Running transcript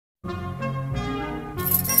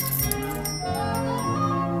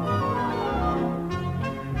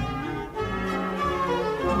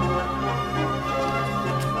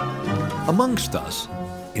Amongst us,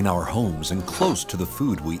 in our homes and close to the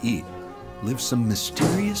food we eat, live some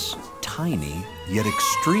mysterious, tiny, yet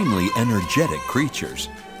extremely energetic creatures.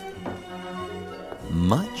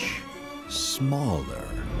 Much smaller.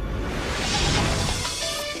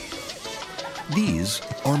 These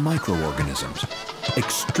are microorganisms,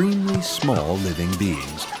 extremely small living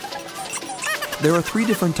beings. There are 3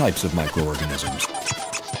 different types of microorganisms.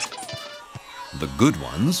 The good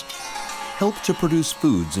ones help to produce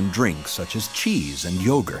foods and drinks such as cheese and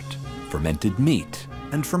yogurt, fermented meat,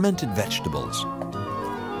 and fermented vegetables.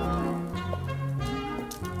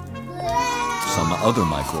 Some other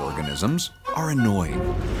microorganisms are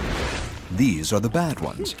annoying. These are the bad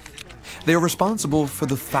ones. They are responsible for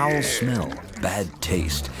the foul smell, bad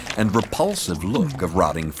taste, and repulsive look of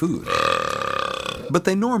rotting food. But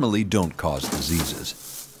they normally don't cause diseases.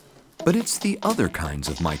 But it's the other kinds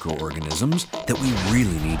of microorganisms that we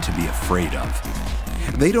really need to be afraid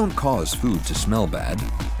of. They don't cause food to smell bad,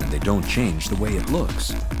 and they don't change the way it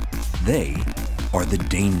looks. They are the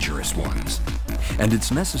dangerous ones, and it's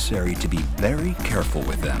necessary to be very careful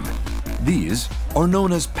with them. These are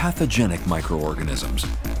known as pathogenic microorganisms,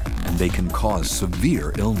 and they can cause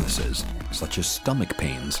severe illnesses, such as stomach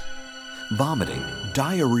pains, vomiting,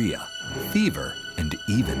 diarrhea, fever, and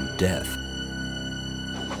even death.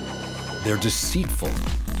 They're deceitful,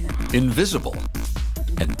 invisible,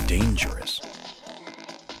 and dangerous.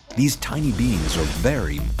 These tiny beings are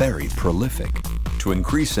very, very prolific. To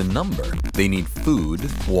increase in number, they need food,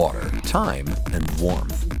 water, time, and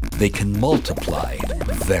warmth. They can multiply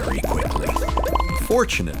very quickly.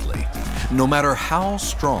 Fortunately, no matter how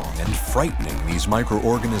strong and frightening these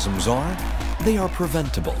microorganisms are, they are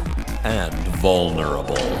preventable and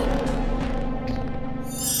vulnerable.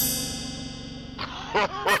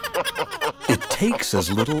 It takes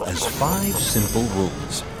as little as 5 simple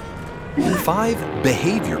rules, 5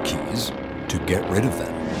 behavior keys to get rid of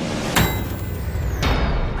them.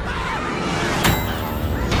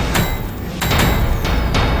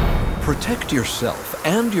 Protect yourself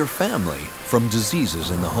and your family from diseases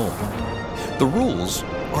in the home. The rules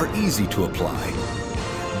are easy to apply.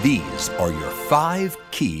 These are your 5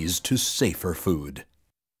 keys to safer food.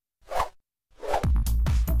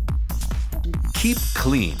 Keep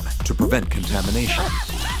clean to prevent contamination.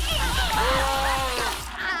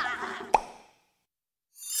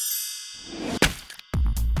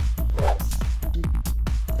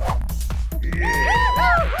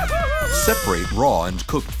 Separate raw and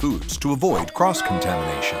cooked foods to avoid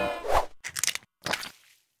cross-contamination.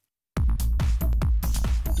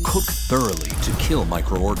 Cook thoroughly to kill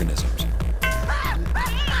microorganisms.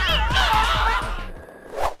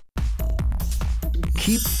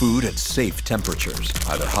 Keep food at safe temperatures,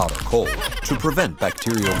 either hot or cold, to prevent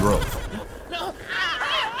bacterial growth.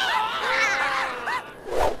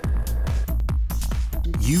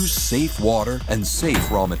 Use safe water and safe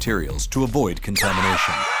raw materials to avoid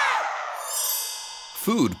contamination.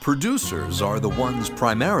 Food producers are the ones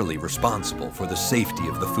primarily responsible for the safety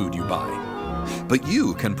of the food you buy. But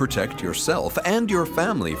you can protect yourself and your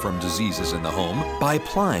family from diseases in the home by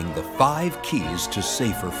applying the 5 keys to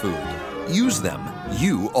safer food. Use them.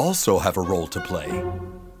 You also have a role to play.